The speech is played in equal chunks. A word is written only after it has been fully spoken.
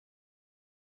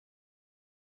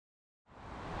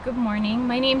Good morning.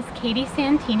 My name is Katie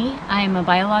Santini. I am a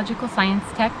biological science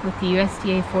tech with the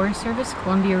USDA Forest Service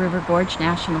Columbia River Gorge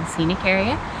National Scenic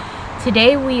Area.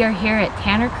 Today we are here at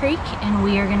Tanner Creek and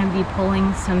we are going to be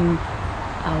pulling some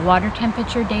water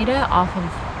temperature data off of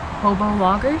hobo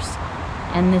loggers,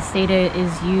 and this data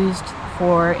is used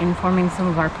for informing some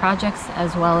of our projects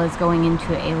as well as going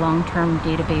into a long-term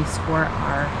database for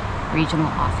our regional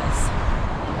office.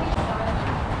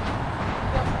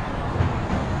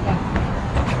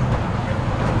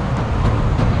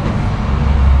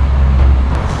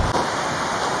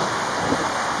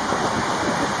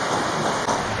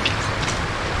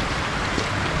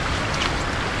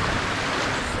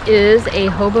 Is a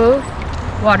Hobo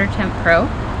Water Temp Pro.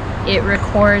 It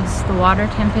records the water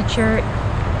temperature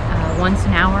once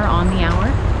an hour on the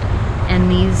hour, and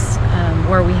these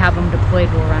where we have them deployed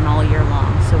will run all year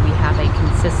long, so we have a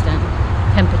consistent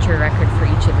temperature record for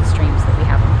each of the streams that we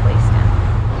have them placed in.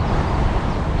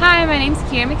 Hi, my name is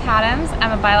Kira McAdams.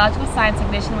 I'm a biological science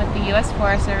technician with the U.S.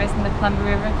 Forest Service in the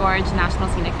Columbia River Gorge National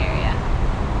Scenic Area.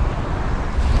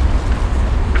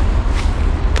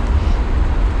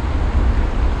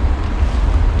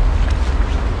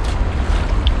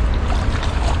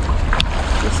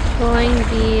 Pulling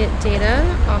the data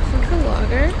off of the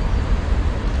logger.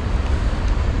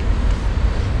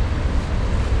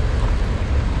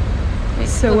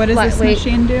 So what does this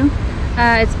machine do?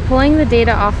 It's pulling the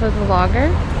data off of the logger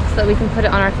so that we can put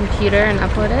it on our computer and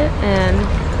upload it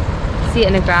and see it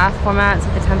in a graph format,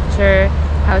 so the temperature,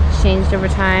 how it's changed over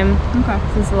time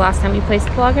since the last time we placed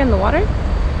the logger in the water.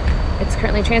 It's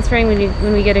currently transferring.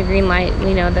 When we get a green light,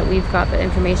 we know that we've got the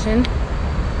information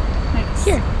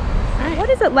here. What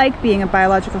is it like being a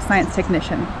biological science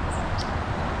technician?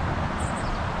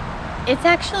 It's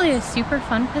actually a super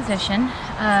fun position.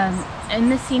 In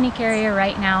the scenic area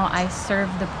right now, I serve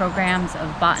the programs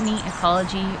of botany,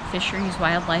 ecology, fisheries,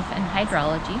 wildlife, and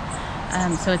hydrology.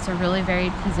 So it's a really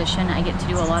varied position. I get to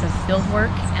do a lot of field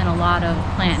work and a lot of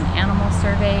plant and animal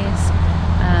surveys,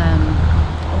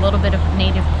 a little bit of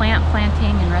native plant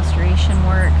planting and restoration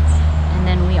work. And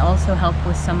then we also help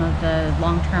with some of the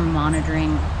long-term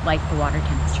monitoring, like the water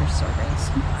temperature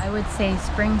surveys. I would say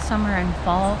spring, summer, and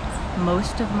fall,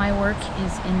 most of my work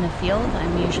is in the field.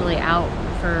 I'm usually out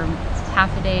for half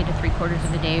a day to 3/4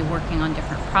 of a day working on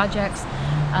different projects.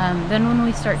 Then when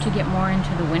we start to get more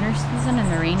into the winter season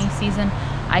and the rainy season,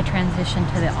 I transition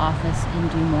to the office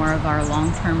and do more of our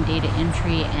long-term data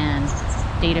entry and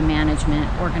data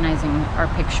management, organizing our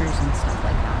pictures and stuff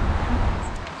like that.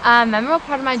 A memorable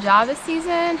part of my job this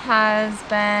season has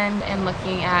been in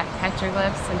looking at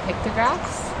petroglyphs and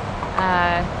pictographs.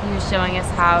 He was showing us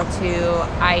how to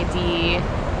ID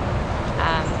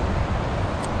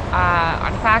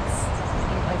artifacts,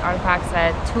 like artifacts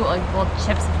that like little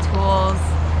chips of tools.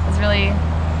 It was really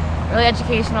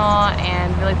educational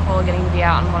and really cool getting to be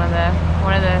out on one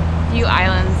of the few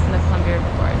islands in the Columbia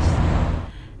River Gorge.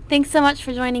 Thanks so much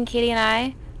for joining Katie and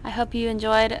I. I hope you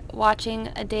enjoyed watching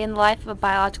a day in the life of a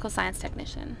biological science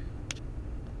technician.